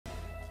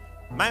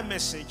My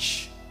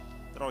message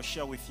that I'll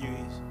share with you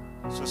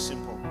is so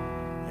simple.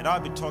 And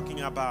I'll be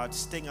talking about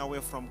staying away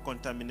from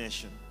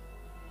contamination.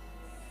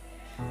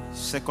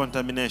 Say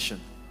contamination.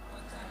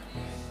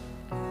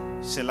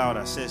 Say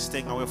louder. Say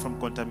staying away from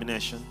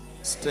contamination.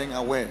 Staying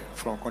away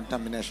from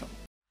contamination.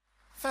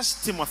 1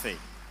 Timothy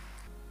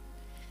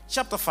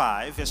chapter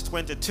 5 verse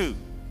 22.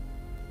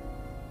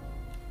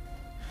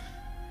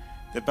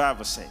 The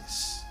Bible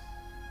says,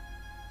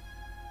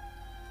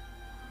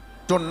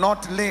 do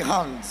not lay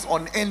hands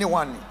on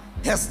anyone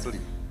hastily,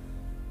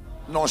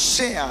 nor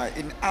share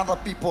in other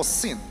people's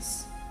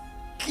sins.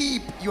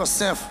 Keep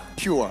yourself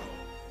pure.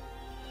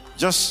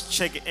 Just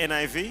check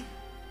NIV.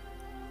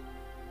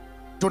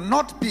 Do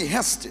not be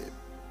hasty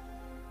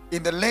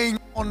in the laying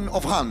on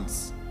of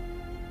hands,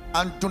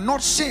 and do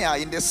not share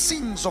in the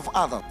sins of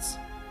others.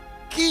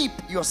 Keep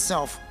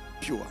yourself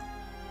pure.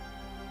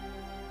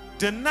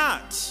 Do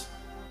not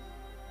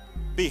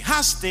be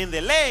hasty in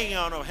the laying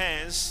on of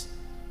hands,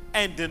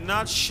 and do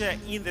not share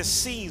in the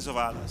sins of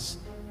others.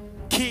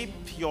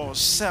 Keep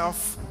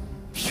yourself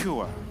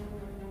pure.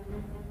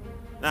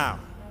 Now,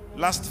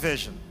 last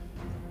version.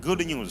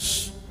 Good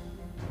news.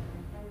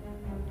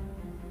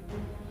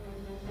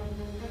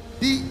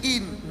 Be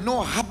in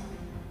no hurry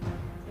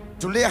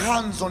to lay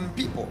hands on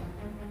people.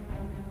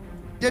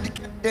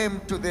 Dedicate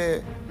them to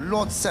the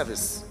Lord's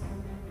service.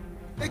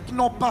 Take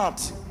no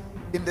part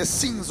in the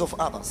sins of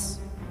others.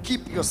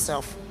 Keep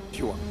yourself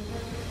pure.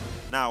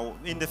 Now,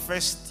 in the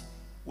first,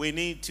 we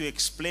need to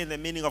explain the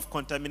meaning of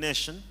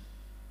contamination.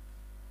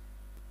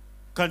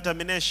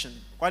 Contamination.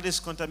 What is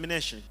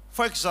contamination?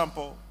 For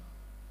example,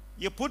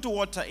 you put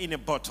water in a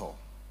bottle,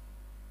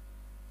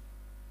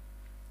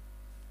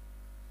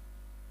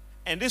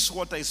 and this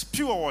water is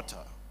pure water,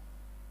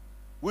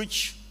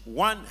 which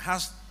one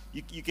has,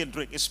 you can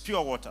drink. It's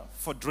pure water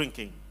for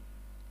drinking.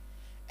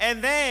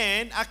 And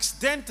then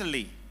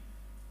accidentally,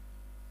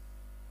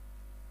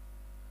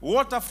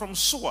 water from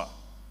sewer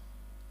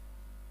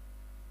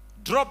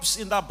drops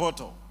in that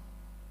bottle.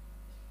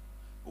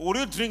 Will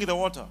you drink the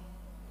water?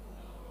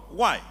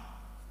 Why?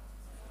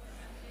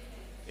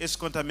 It's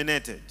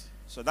contaminated.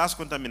 So that's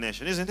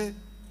contamination, isn't it?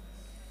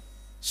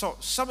 So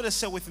somebody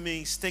say with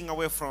me, staying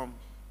away from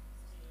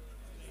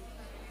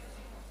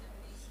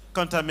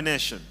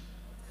contamination.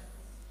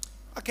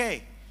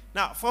 Okay.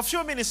 Now, for a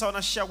few minutes, I want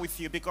to share with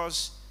you,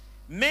 because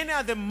many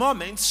are the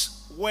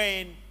moments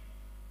when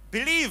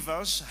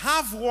believers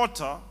have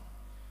water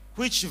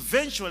which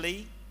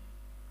eventually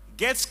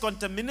gets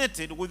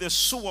contaminated with the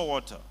sewer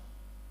water.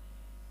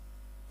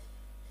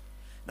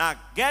 Now,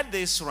 get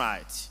this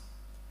right.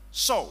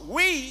 So,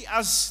 we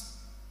as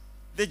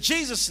the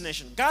Jesus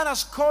nation, God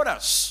has called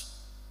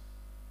us.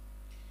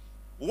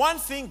 One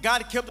thing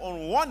God kept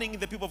on warning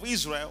the people of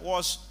Israel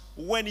was,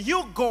 when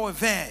you go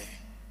there,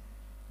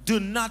 do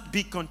not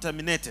be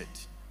contaminated.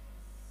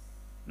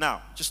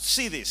 Now, just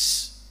see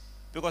this,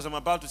 because I'm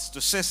about to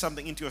say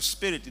something into your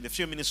spirit in a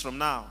few minutes from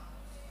now.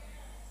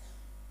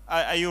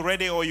 Are you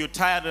ready, or are you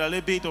tired a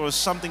little bit, or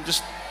something?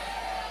 Just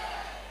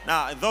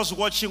now, those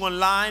watching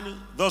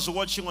online, those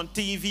watching on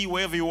TV,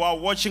 wherever you are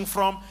watching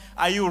from,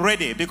 are you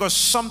ready? Because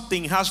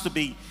something has to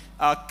be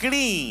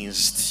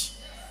cleansed.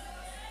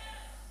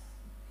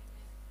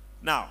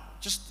 Now,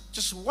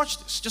 just watch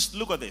this. Just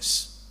look at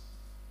this.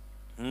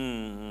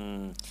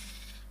 I'm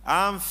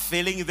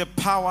feeling the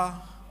power.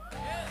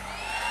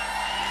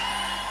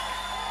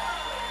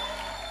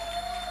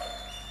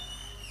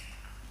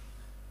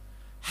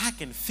 I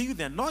can feel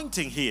the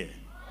anointing here.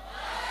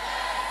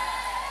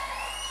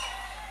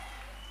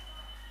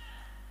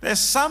 There's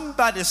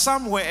somebody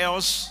somewhere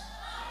else.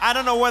 I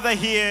don't know whether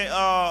here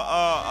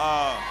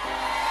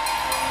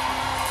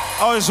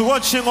or is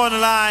watching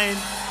online,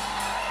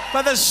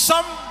 but there's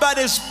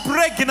somebody's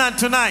pregnant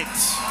tonight.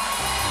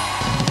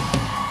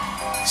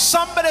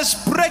 Somebody's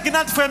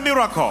pregnant for a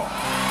miracle.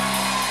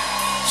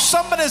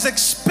 Somebody's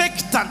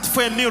expectant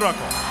for a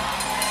miracle.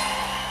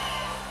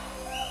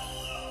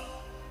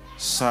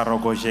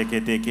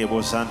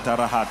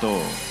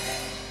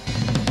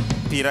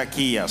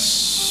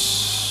 Pirakias.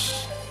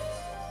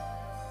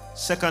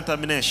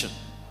 Contamination.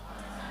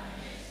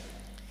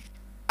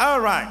 All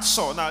right,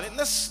 so now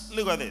let's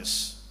look at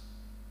this.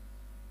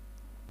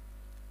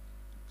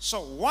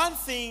 So one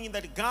thing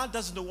that God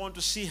doesn't want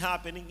to see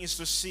happening is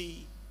to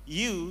see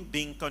you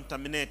being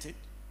contaminated.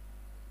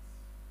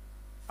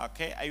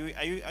 Okay,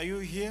 are you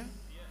here?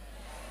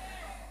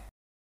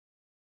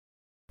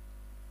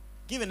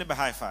 Give a neighbor a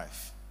high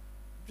five.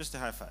 Just a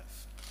high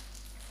five.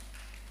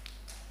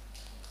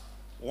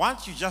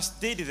 Once you just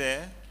did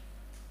there,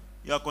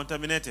 you are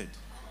contaminated.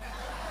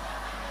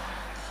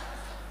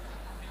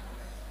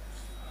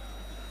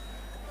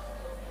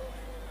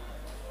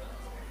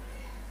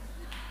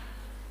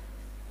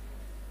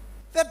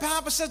 The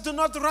Bible says, do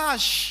not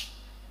rush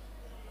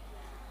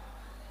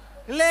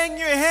laying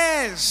your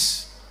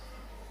hands.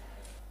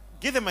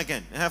 Give them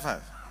again. A high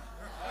five.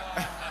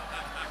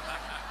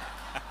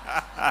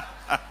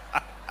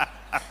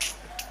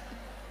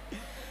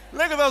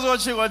 Look at those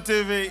watching on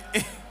TV.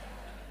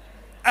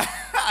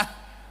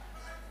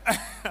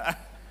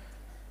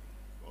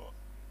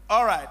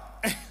 All right.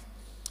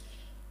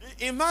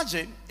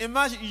 Imagine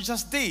you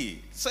just did.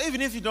 So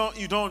even if you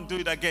don't do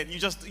it again,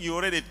 you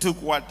already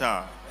took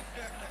water.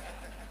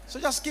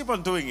 So just keep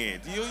on doing it.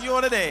 You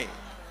already.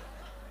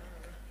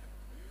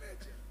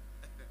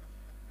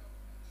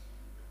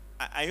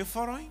 Are you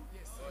following?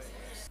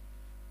 Yes.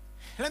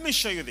 Let me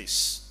show you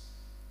this.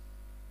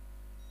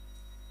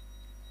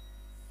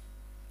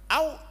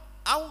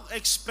 I'll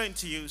explain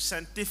to you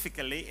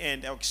scientifically,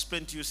 and I'll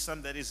explain to you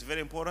something that is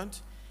very important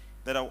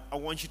that I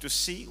want you to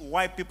see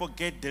why people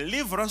get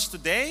deliverance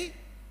today.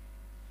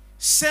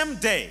 Same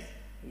day,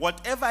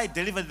 whatever I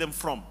delivered them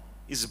from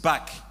is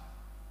back.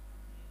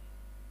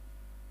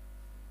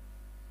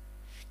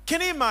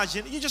 Can you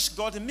imagine? You just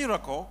got a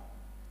miracle.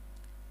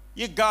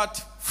 You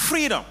got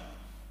freedom.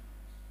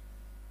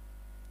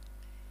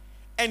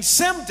 And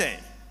same day,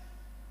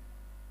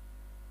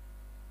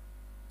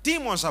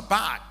 demons are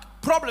back.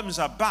 Problems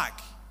are back.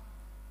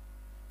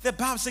 The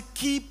Bible says,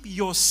 keep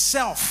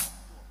yourself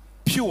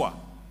pure.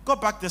 Go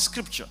back to the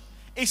scripture.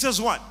 It says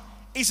what?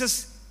 It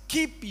says,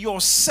 keep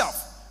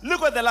yourself.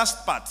 Look at the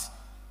last part.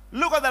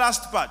 Look at the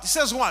last part. It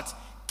says what?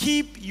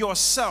 Keep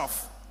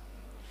yourself.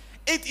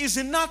 It is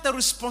not the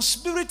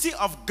responsibility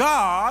of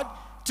God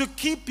to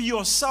keep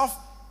yourself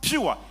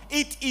pure.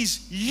 It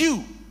is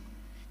you.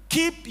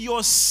 Keep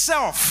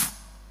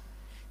yourself.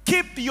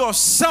 Keep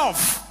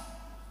yourself.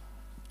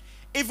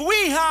 If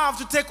we have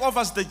to take over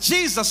as the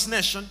Jesus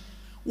nation,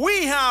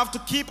 we have to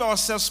keep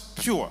ourselves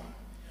pure.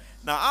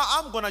 Now,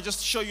 I'm going to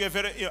just show you a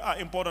very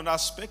important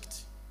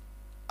aspect,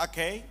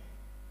 okay,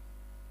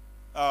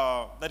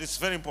 that is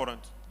very important.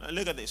 Now,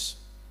 look at this.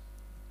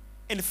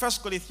 In 1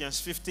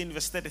 Corinthians 15,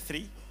 verse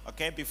 33,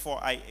 okay, before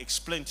I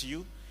explain to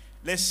you,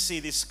 let's see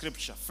this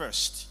scripture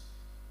first.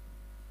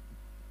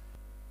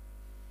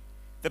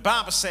 The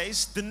Bible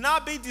says, do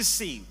not be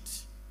deceived.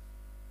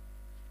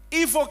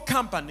 Evil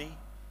company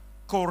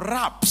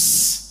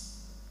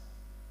corrupts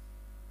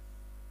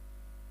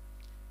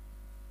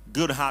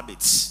good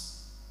habits.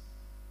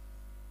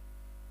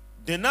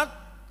 Do not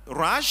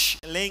rush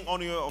laying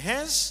on your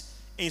hands.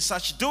 In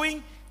such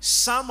doing,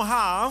 some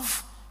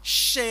have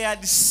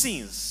shared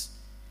sins.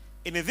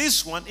 In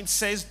this one, it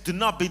says, do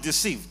not be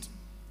deceived.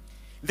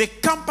 The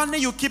company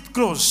you keep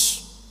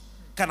close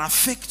can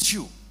affect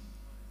you.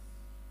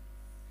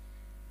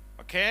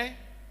 Okay?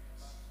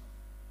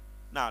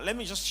 Now, let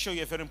me just show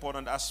you a very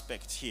important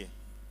aspect here.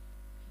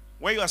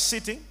 Where you are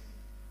sitting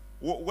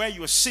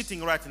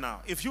right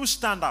now, if you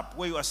stand up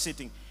where you are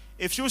sitting,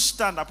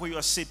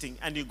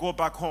 and you go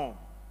back home,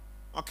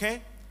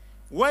 okay,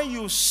 where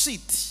you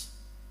sit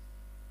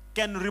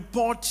can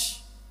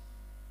report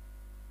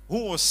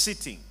who was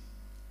sitting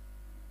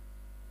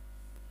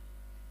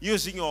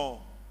using your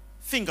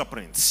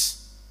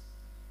fingerprints.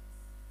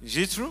 Is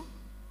it true?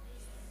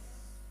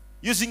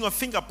 Using your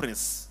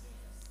fingerprints,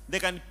 they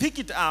can pick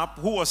it up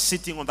who was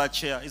sitting on that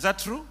chair. Is that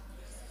true?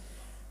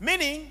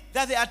 Meaning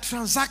that there are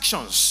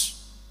transactions.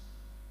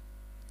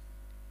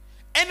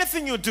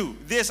 Anything you do,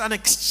 there's an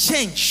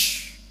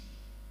exchange.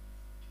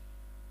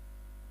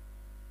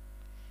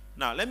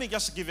 Now, let me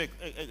just give a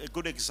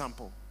good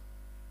example.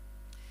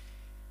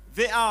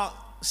 There are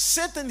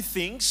certain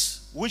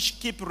things which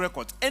keep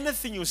record.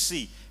 Anything you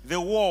see,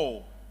 the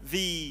wall,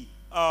 the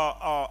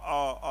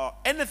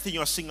anything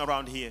you're seeing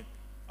around here,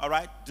 all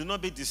right? Do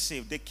not be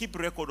deceived. They keep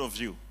record of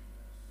you.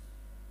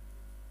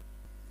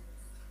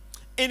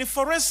 In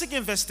forensic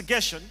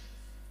investigation,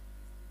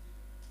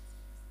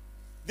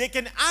 they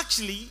can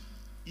actually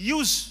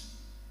use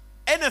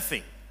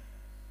anything.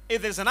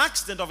 If there's an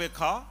accident of a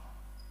car,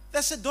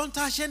 they say, don't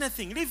touch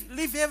anything,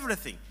 leave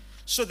everything.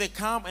 So they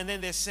come and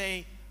then they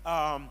say,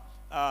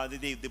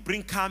 they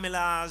bring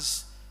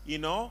cameras, you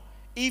know,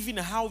 even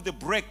how the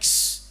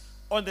brakes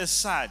on the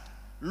side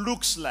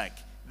looks like,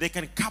 they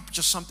can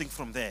capture something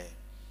from there.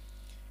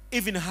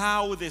 Even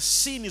how the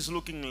scene is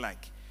looking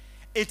like,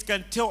 it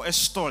can tell a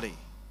story.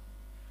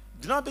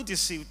 Do not be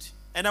deceived.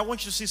 And I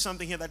want you to see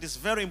something here that is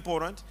very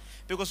important,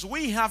 because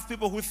we have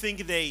people who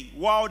think the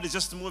world is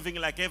just moving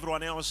like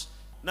everyone else.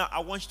 Now, I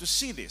want you to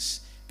see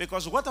this,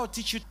 because what I'll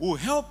teach you will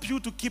help you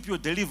to keep your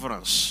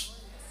deliverance.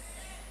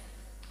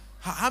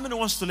 How many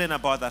wants to learn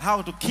about that?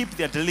 How to keep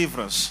their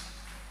deliverance?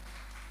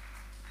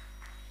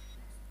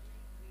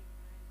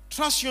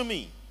 Trust you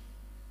me.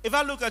 If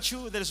I look at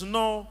you, there is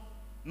no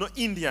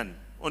Indian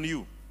on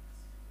you.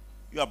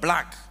 You are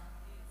black,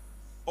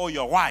 or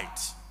you are white,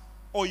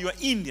 or you are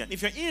Indian.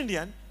 If you're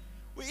Indian,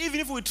 even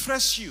if we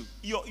trace you,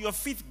 your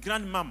fifth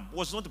grandmom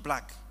was not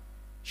black.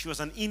 She was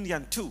an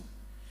Indian too.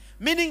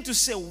 Meaning to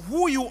say,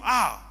 who you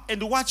are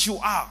and what you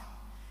are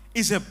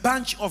is a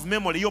bunch of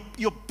memory.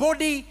 Your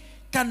body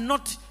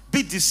cannot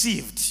be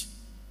deceived.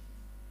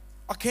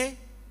 Okay?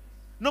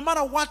 No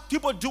matter what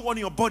people do on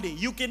your body,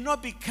 you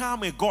cannot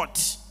become a god.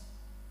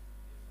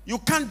 You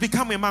can't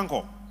become a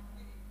mango.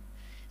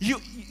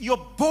 Your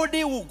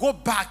body will go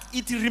back.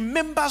 It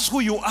remembers who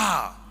you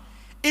are.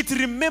 It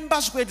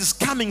remembers where it is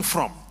coming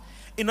from.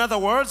 In other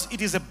words,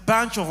 it is a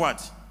bunch of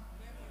what?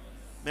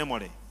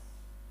 Memory.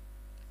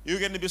 You're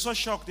going to be so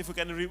shocked if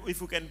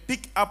you can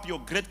pick up your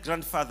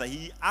great-grandfather.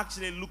 He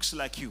actually looks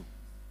like you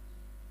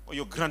or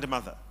your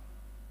grandmother.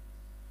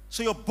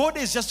 So your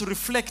body is just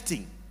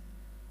reflecting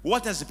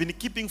what has been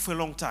keeping for a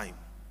long time.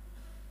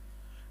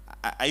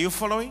 Are you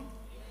following?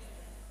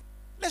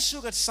 Let's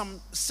look at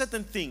some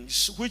certain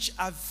things which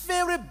are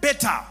very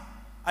better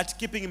at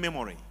keeping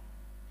memory.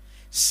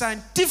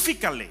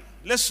 Scientifically,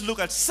 let's look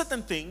at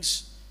certain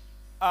things.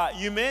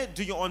 You may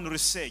do your own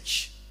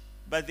research,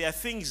 but there are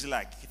things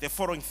like the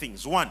following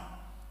things. One,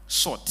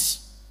 salt.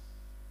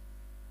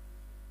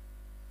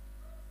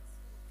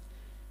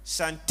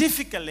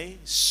 Scientifically,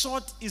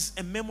 salt is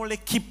a memory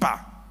keeper,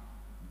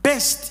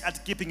 best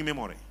at keeping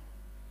memory.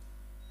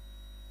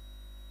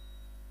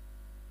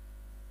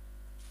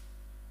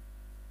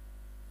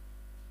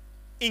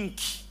 Ink.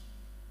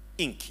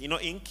 You know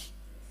ink?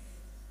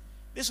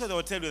 This is what they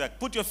will tell you, that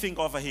put your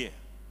finger over here.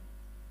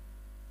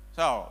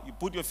 So you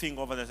put your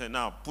finger over there and say,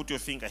 now put your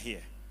finger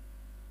here.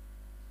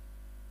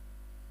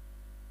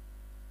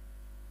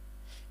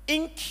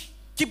 Ink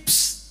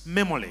keeps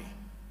memory.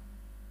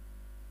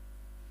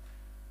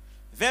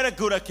 Very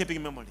good at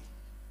keeping memory.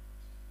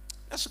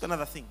 Let's look at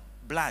another thing.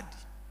 Blood.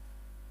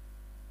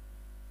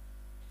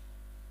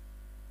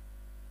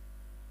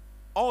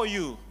 All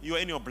you are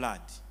in your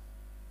blood.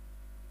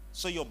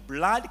 So your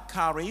blood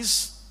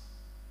carries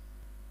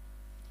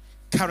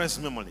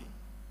memory.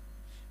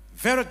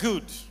 Very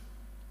good.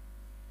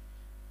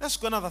 Let's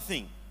go another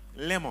thing.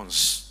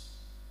 Lemons.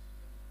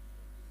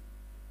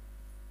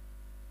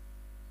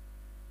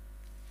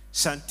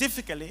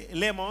 Scientifically,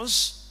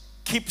 lemons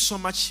keep so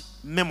much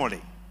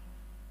memory.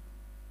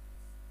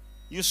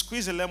 You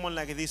squeeze a lemon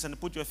like this and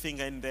put your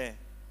finger in there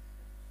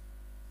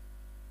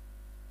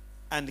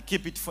and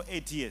keep it for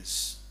 8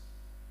 years.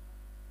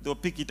 They'll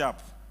pick it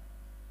up.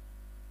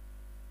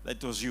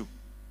 That was you.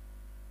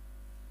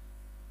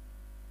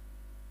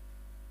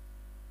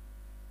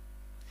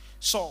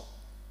 So,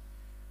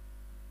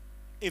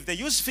 if they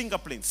use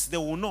fingerprints, they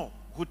will know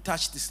who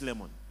touched this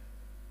lemon.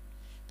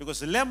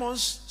 Because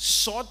lemons,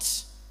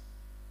 salt,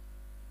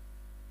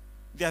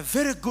 they are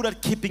very good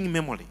at keeping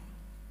memory.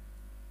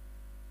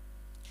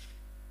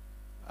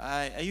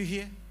 Are you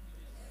here?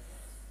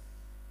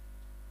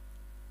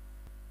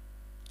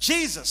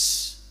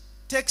 Jesus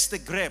takes the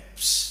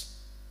grapes.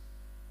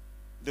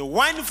 The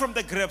wine from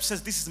the grape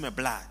says, this is my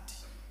blood.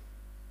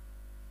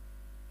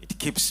 It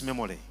keeps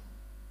memory.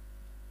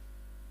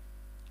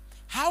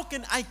 How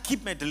can I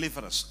keep my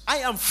deliverance? I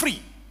am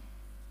free,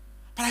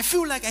 but I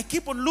feel like I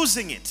keep on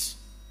losing it.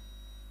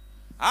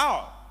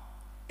 How?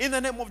 In the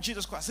name of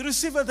Jesus Christ,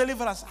 receive a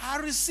deliverance. I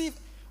receive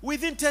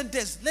within 10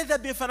 days. Let there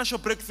be a financial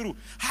breakthrough.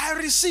 I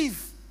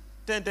receive.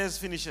 10 days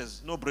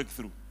finishes, no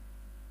breakthrough.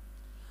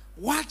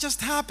 What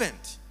just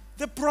happened?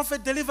 The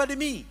prophet delivered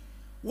me.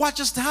 What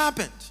just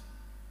happened?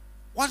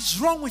 What's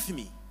wrong with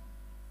me?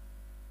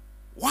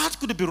 What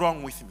could be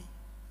wrong with me?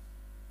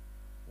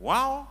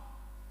 Wow.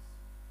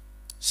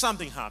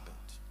 Something happened.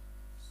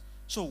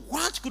 So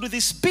what could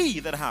this be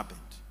that happened?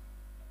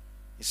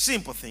 A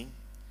simple thing.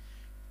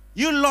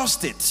 You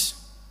lost it.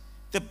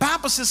 The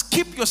Bible says,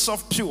 keep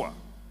yourself pure.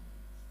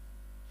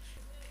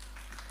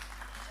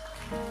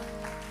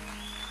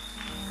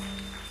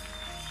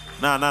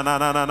 No.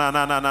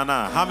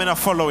 How many are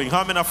following?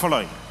 How many are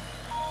following?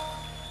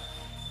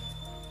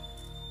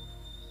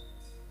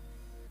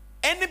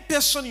 Any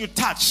person you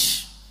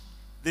touch,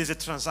 there's a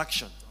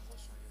transaction.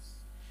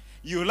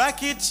 You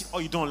like it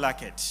or you don't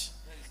like it.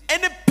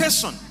 Any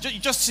person,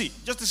 just see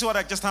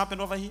what just happened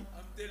over here.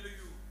 I'm telling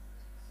you.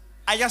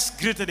 I just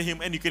greeted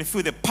him and you can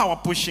feel the power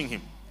pushing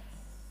him.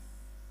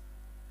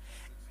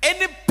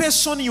 Any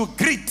person you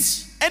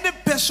greet, any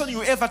person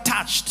you ever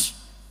touched,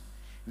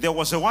 there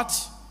was a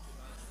what?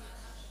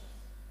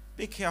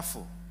 Be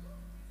careful.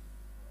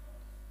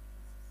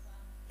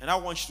 And I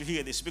want you to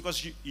hear this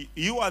because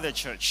you are the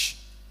church.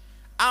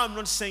 I'm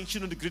not saying you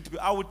shouldn't greet people.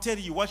 I will tell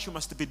you what you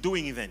must be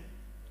doing then.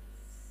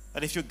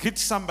 That if you greet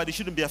somebody, you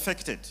shouldn't be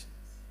affected.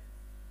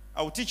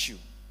 I will teach you.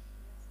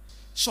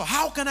 So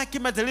how can I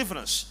keep my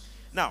deliverance?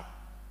 Now,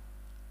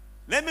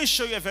 let me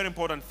show you a very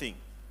important thing.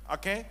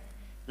 Okay?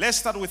 Let's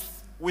start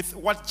with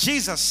what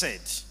Jesus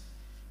said.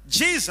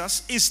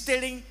 Jesus is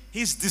telling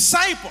his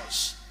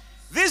disciples,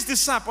 these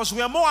disciples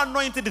were more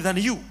anointed than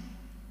you.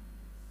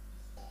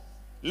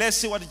 Let's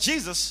see what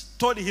Jesus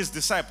told his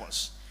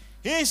disciples.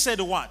 He said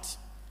what?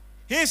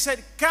 He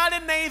said,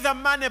 carry neither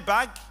money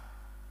bag,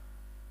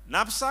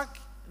 knapsack,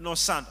 nor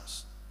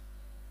sandals,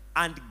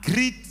 and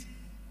greet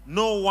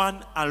no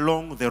one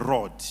along the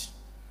road.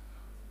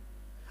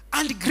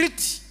 And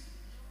greet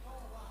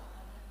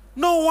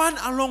no one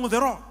along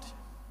the road.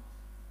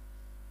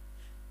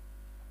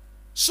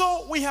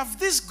 So we have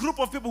this group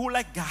of people who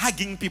like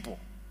hugging people.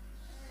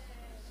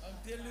 I'm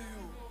telling you.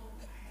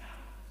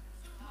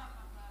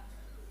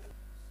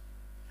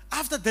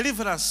 After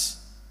deliverance,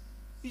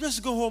 you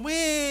just go home,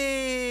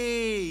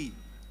 hey,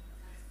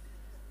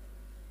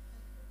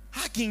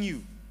 hugging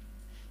you.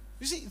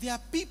 You see, there are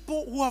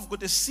people who have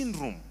got a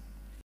syndrome.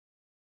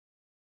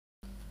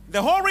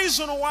 The whole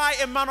reason why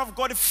a man of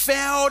God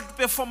failed to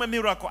perform a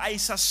miracle, I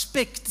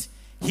suspect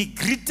he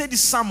greeted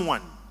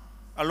someone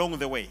along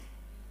the way.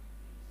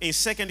 In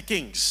 2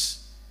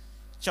 Kings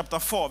chapter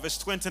 4, verse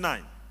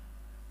 29.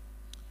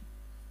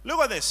 Look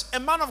at this. A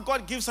man of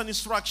God gives an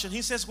instruction.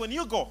 He says, when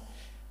you go,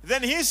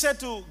 then he said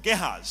to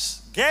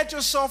Gehazi, get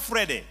yourself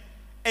ready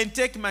and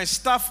take my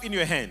staff in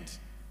your hand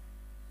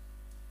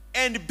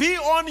and be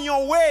on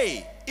your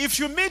way. If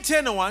you meet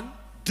anyone,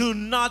 do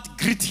not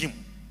greet him.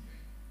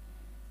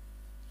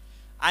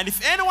 And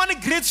if anyone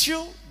greets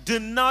you, do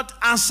not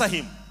answer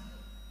him,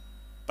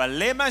 but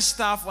lay my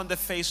staff on the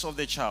face of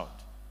the child.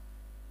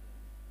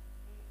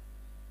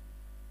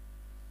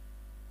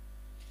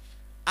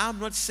 I'm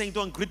not saying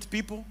don't greet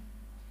people.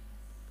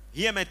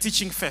 Hear my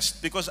teaching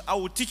first, because I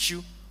will teach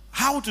you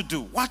how to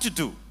do, what to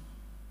do.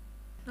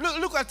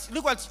 Look at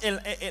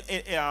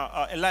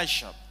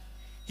Elisha.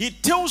 He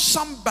tells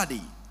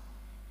somebody,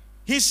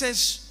 he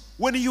says,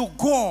 when you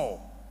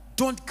go,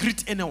 don't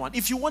greet anyone.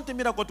 If you want a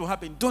miracle to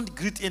happen, don't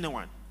greet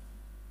anyone.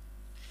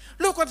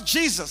 Look at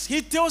Jesus.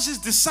 He tells his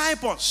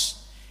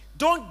disciples,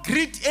 don't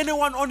greet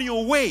anyone on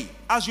your way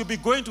as you'll be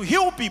going to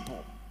heal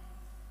people.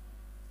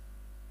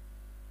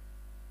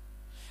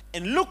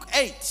 In Luke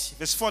 8,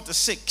 verse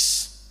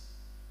 46.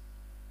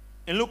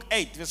 In Luke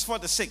 8, verse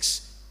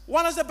 46.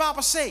 What does the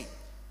Bible say?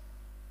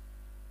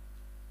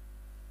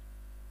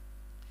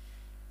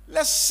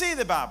 Let's see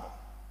the Bible.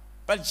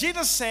 But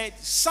Jesus said,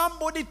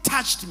 somebody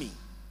touched me,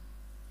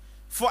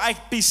 for I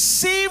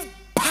perceived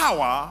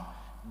power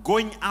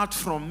going out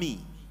from me.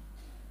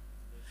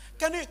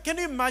 Can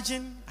you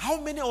imagine how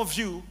many of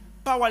you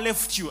power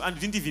left you and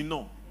you didn't even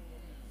know?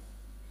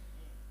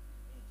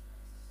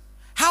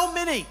 How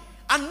many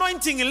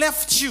anointing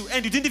left you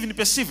and you didn't even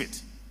perceive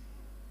it?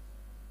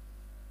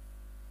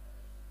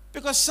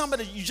 Because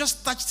you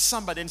just touched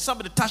somebody and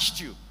somebody touched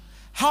you.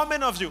 How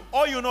many of you,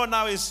 all you know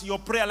now is your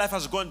prayer life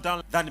has gone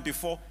down than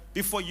before?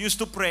 Before you used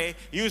to pray,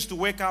 you used to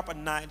wake up at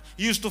night,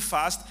 you used to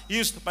fast,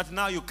 but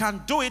now you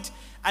can't do it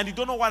and you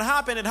don't know what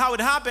happened and how it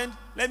happened.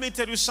 Let me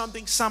tell you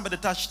something, somebody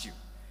touched you.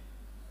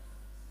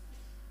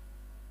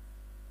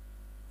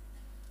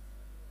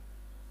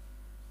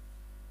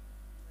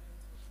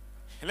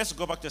 And let's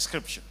go back to the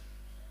scripture.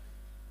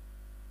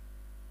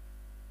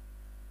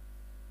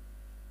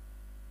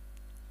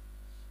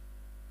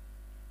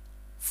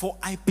 For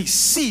I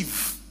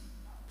perceive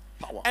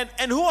power.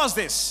 And who was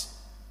this?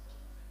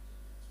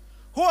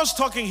 Who was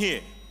talking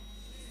here?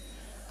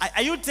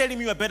 Are you telling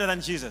me you are better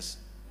than Jesus?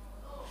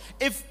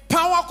 If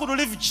power could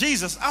leave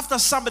Jesus after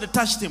somebody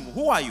touched him,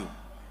 who are you?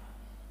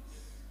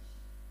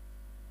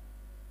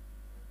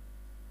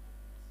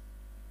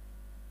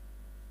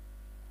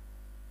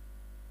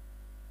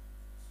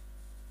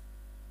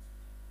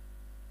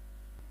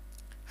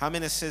 How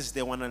many says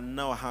they want to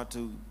know how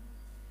to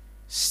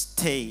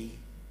stay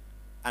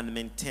and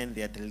maintain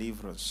their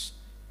deliverance?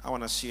 I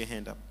want to see your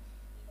hand up.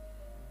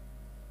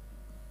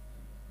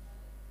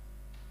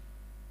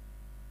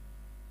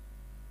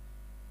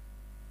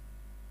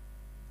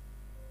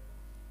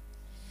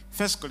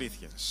 First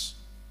Corinthians.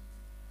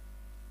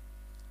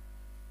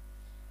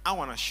 I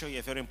want to show you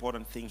a very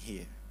important thing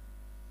here.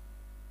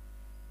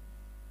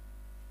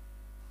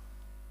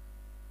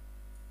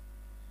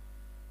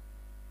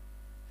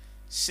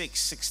 Six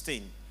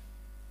 16.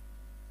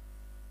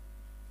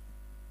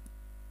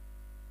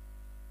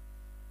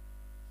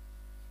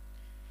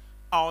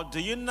 Or do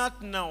you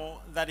not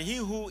know that he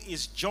who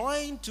is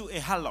joined to a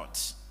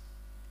harlot,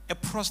 a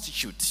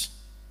prostitute,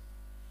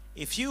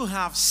 if you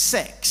have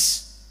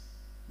sex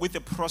with a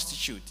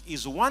prostitute,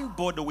 is one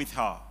body with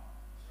her?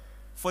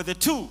 For the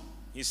two,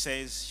 he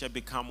says, shall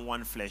become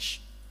one flesh.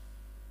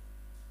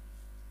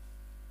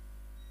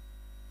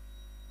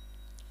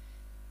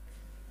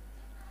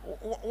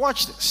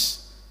 Watch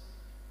this.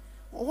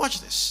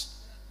 Watch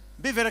this.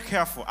 Be very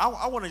careful.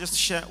 I want to just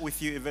share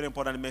with you a very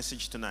important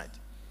message tonight.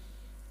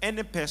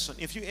 Any person,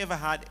 if you ever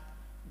had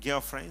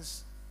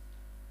girlfriends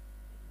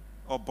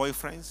or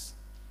boyfriends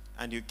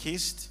and you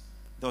kissed,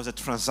 there was a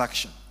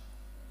transaction.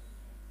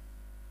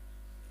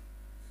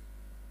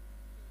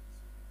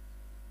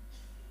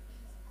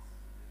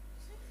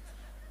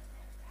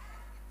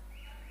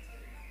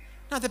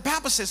 Now the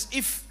Bible says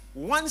if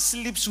one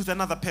sleeps with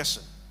another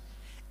person,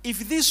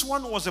 if this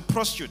one was a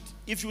prostitute,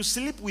 if you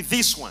sleep with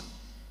this one,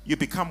 you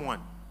become one.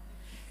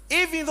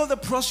 Even though the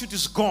prostitute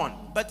is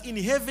gone, but in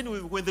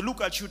heaven, when they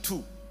look at you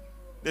too,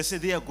 they say,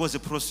 there goes a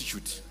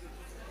prostitute.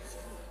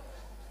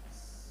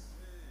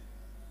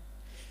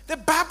 The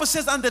Bible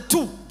says, and the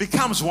two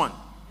becomes one.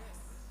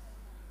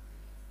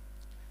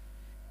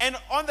 And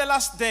on the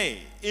last day,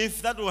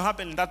 if that will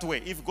happen that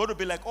way, if God will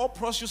be like, oh,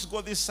 prostitutes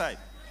go this side.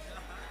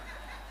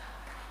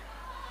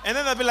 And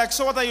then they'll be like,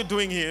 so what are you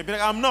doing here? They'll be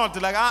like, I'm not.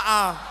 They're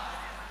like,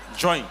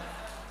 join.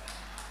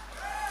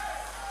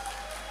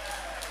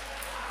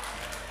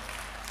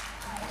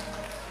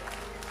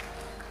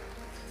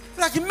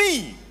 Like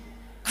me,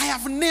 I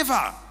have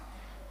never.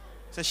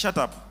 Say, shut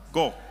up,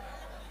 go.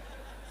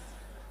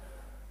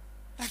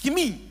 Like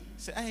me,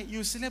 say, hey,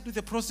 you slept with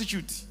a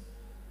prostitute.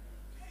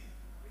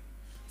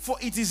 For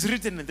it is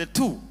written, the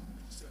two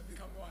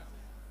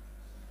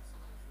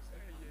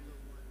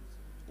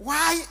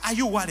Why are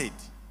you worried?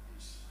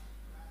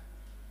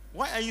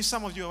 Why are you,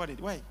 some of you, worried?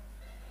 Why?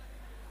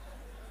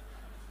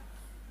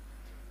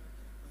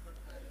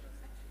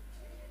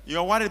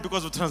 You're worried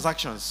because of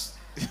transactions.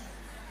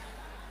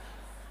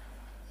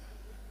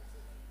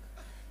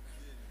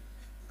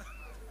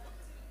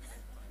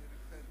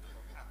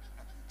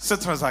 So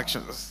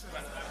transactions.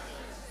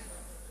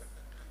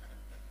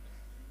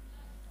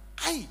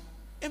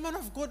 A man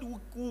of God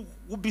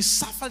will be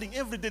suffering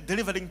every day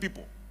delivering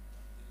people.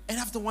 And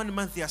after 1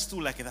 month, they are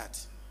still like that.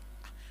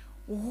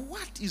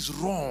 What is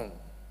wrong?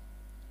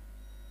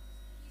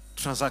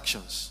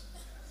 Transactions.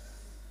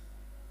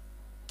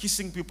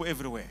 Kissing people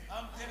everywhere.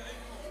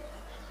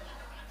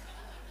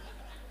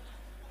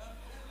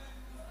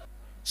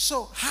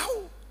 So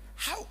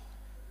how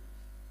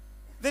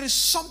there is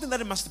something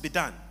that must be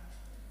done.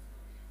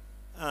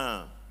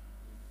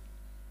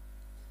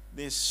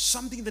 There's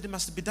something that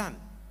must be done.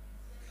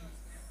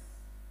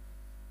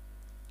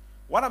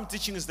 What I'm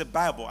teaching is the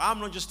Bible. I'm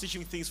not just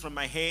teaching things from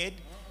my head.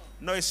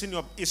 No, it's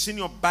in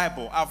your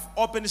Bible. I've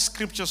opened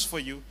scriptures for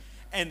you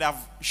and I've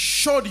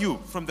showed you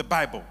from the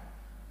Bible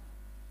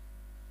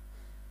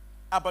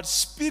about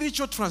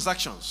spiritual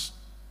transactions.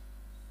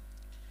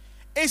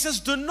 It says,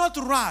 do not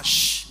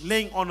rush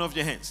laying on of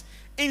your hands.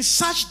 In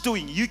such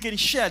doing, you can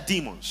share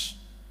demons.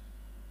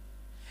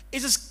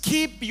 It says,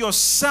 keep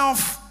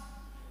yourself.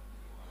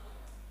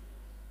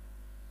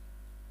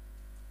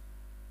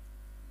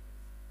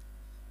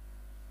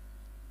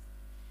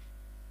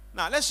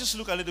 Now, let's just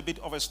look a little bit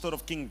of a story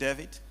of King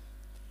David.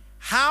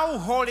 How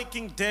holy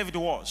King David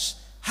was.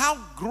 How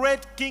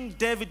great King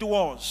David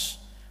was.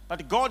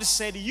 But God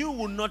said, you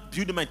will not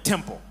build my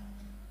temple.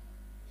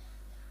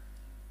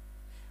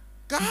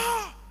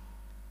 God,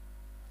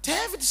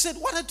 David said,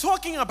 what are you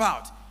talking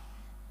about?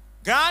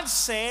 God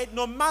said,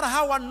 no matter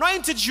how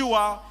anointed you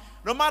are,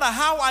 no matter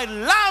how I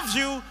love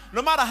you,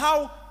 no matter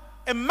how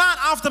a man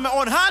after my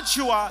own heart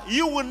you are,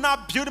 you will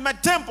not build my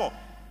temple.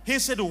 He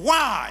said,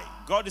 why?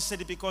 God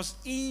said, because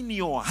in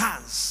your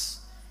hands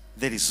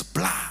there is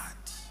blood.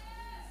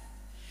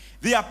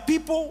 There are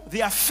people,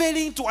 they are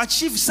failing to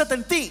achieve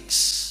certain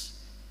things.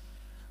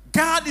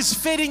 God is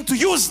failing to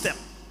use them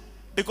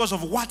because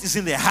of what is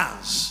in their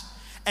hands.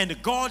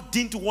 And God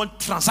didn't want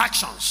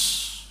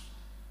transactions.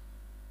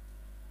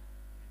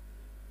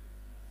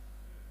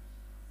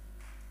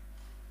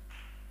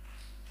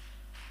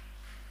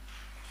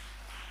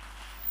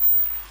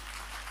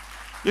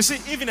 You see,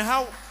 even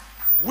how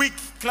weak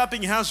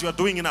clapping hands you are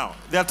doing now,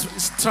 they are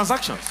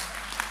transactions.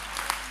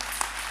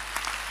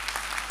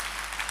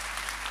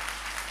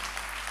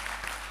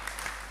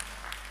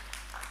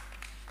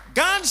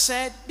 God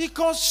said,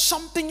 because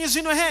something is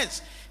in your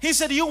hands. He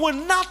said, you will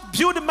not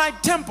build my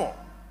temple.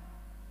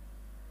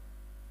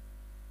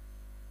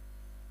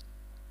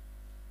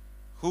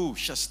 Who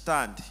shall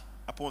stand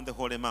upon the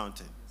holy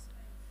mountain?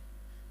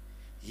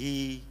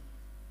 He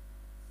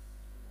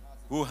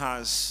who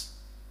has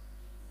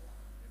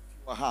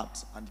a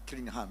heart and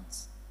clean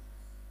hands.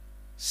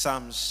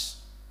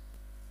 Psalms.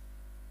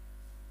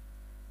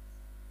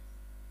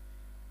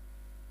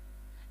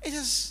 It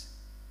says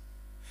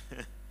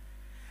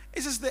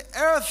the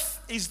earth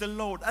is the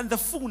Lord and the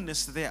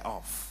fullness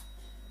thereof.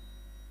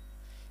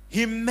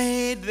 He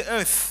made the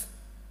earth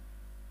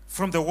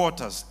from the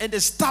waters and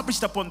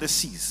established upon the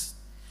seas.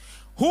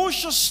 Who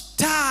shall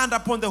stand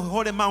upon the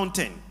holy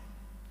mountain?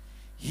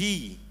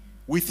 He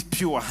with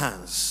pure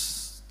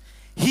hands.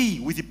 He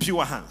with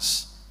pure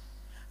hands.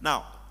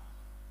 Now,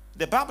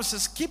 the Bible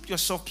says, keep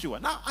yourself pure.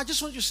 Now, I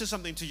just want you to say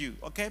something to you,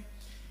 okay?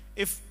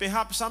 If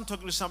perhaps I'm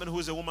talking to somebody who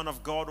is a woman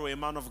of God or a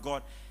man of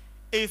God,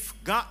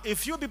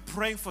 if you'll be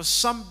praying for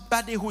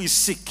somebody who is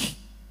sick,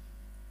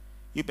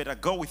 you better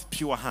go with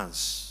pure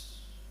hands,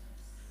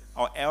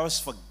 or else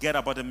forget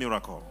about the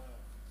miracle.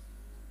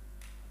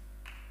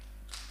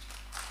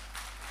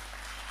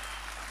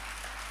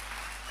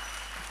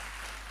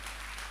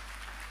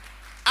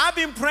 I've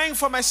been praying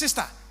for my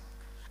sister.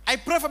 I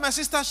pray for my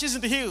sister, she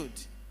isn't healed.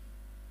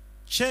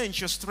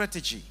 Change your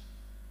strategy.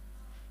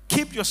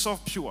 Keep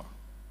yourself pure.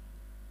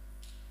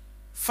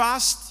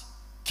 Fast,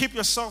 keep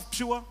yourself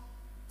pure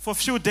for a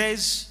few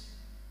days.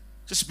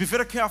 Just be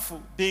very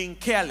careful being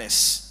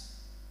careless,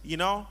 you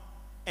know,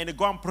 and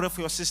go and pray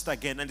for your sister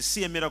again and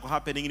see a miracle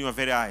happening in your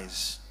very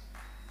eyes.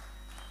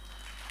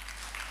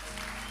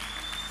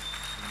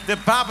 The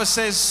Bible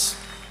says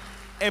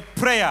a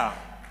prayer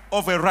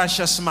of a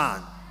righteous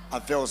man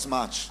avails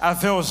much.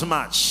 Avails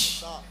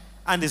much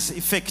and is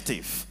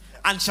effective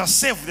and shall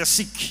save the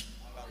sick.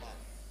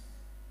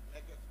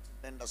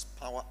 Tremendous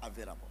power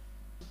available.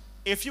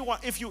 If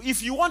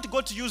you want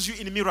God to use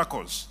you in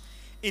miracles,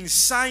 in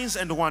signs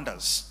and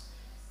wonders,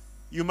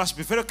 you must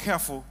be very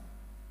careful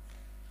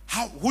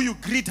who you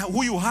greet,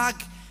 who you hug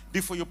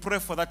before you pray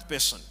for that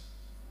person.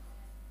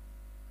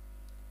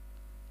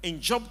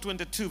 In Job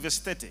 22 verse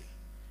 30,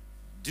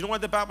 do you know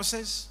what the Bible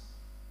says?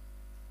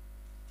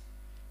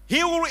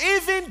 He will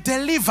even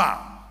deliver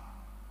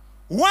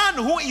one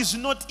who is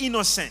not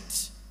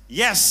innocent.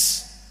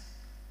 Yes,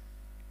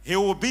 he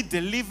will be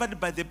delivered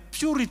by the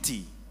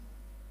purity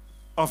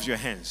of your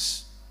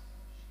hands.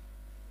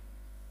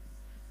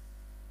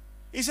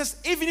 He says,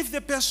 even if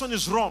the person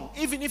is wrong,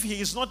 even if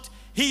he is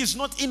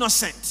not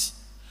innocent,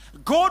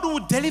 God will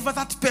deliver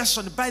that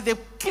person by the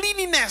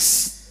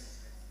cleanliness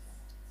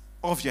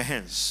of your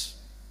hands.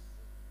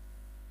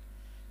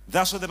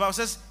 That's what the Bible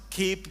says.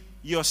 Keep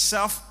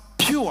yourself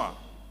pure.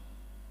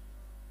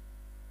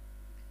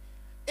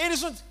 It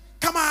is not,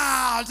 come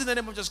out in the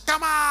name of Jesus.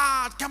 Come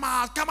out, come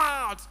out, come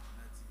out.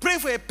 Pray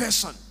for a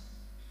person.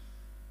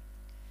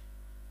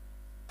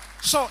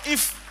 So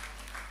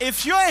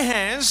if your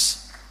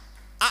hands,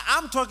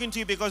 I'm talking to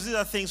you because these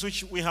are things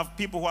which we have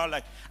people who are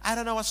like, I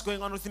don't know what's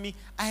going on with me.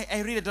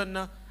 I really don't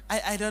know.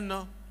 I don't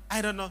know.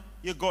 I don't know.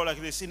 You go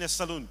like this in a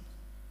salon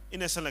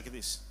like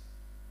this.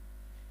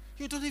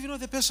 You don't even know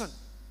the person.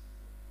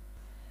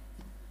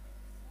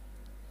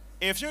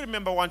 If you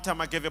remember one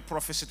time I gave a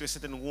prophecy to a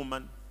certain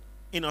woman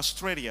in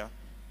Australia.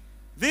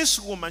 This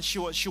woman,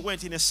 she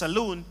went in a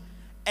salon,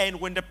 and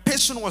when the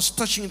person was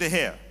touching the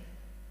hair,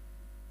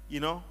 you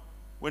know,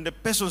 when the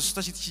person was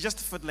touching, she just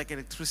felt like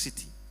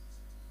electricity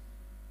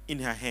in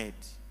her head.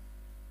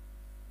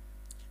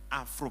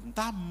 And from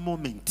that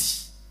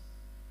moment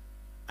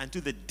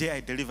until the day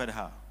I delivered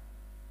her,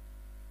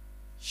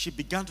 she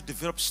began to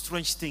develop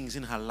strange things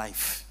in her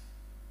life.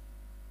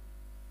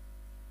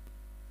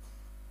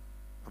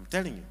 I'm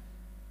telling you.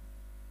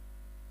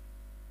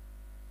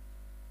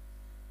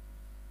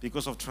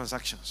 Because of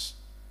transactions.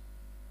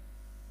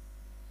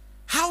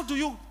 How do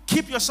you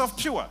keep yourself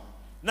pure?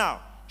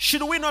 Now,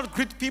 should we not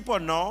greet people?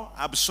 No,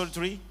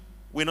 absolutely.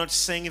 We're not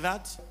saying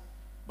that.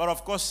 But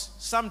of course,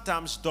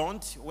 sometimes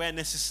don't where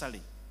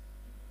necessary.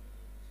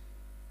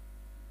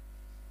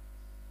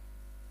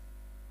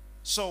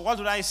 So what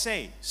would I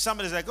say?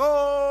 Somebody's like,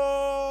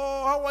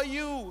 oh, how are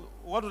you?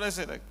 What would I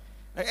say? Like,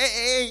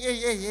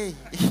 hey.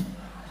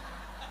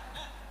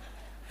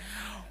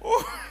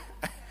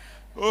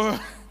 oh,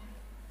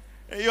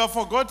 you have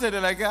forgotten.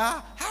 They're like,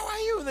 how are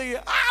you? They,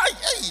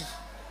 hey.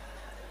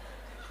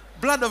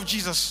 Blood of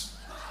Jesus.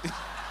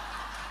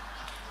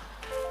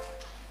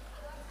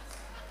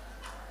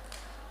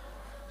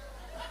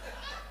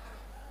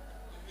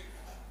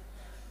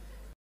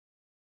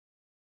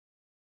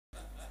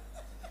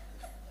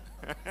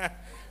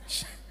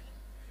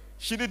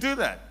 Should you do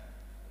that?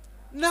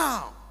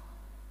 No.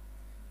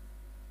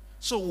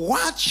 So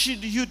what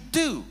should you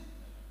do?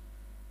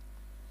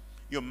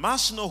 You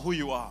must know who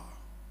you are.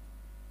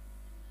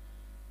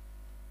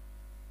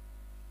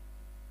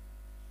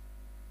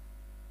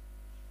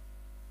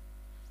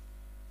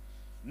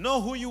 Know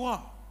who you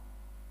are.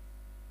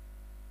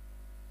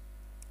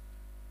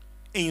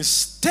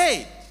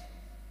 Instead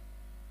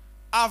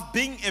of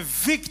being a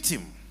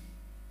victim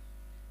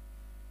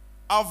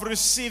of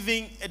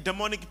receiving a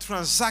demonic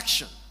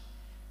transaction,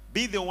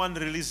 be the one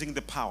releasing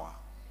the power.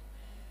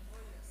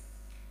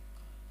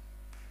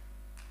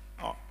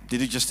 Oh,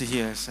 did you just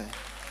hear her say?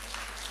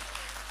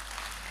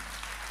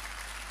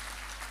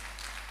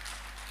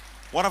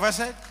 What have I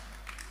said?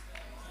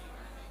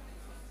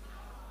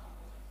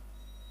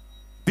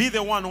 Be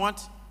the one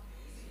what?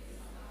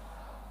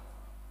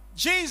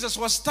 Jesus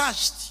was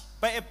touched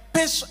by a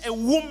person, a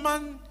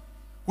woman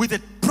with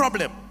a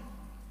problem.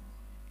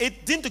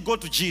 It didn't go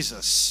to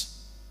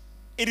Jesus.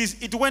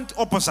 It went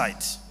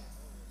opposite.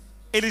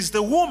 It is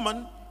the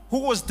woman who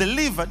was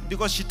delivered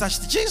because she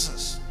touched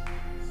Jesus.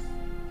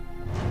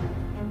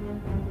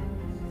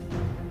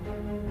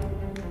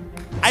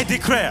 I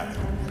declare,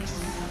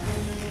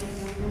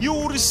 you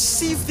will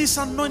receive this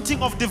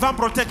anointing of divine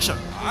protection.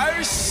 I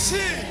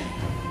receive.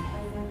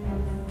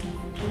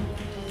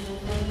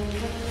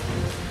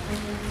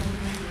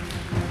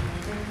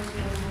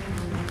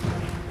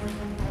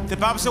 The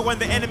Bible says when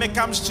the enemy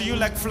comes to you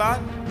like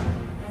flood,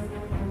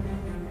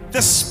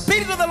 the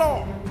Spirit of the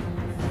Lord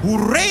will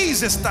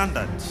raise a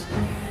standard.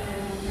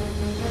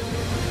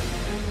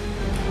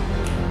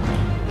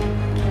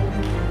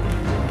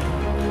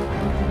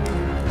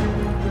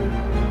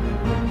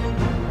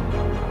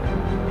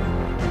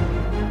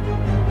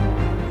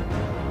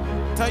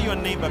 Tell your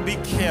neighbor, be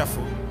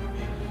careful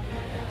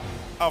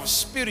of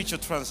spiritual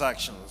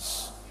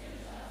transactions.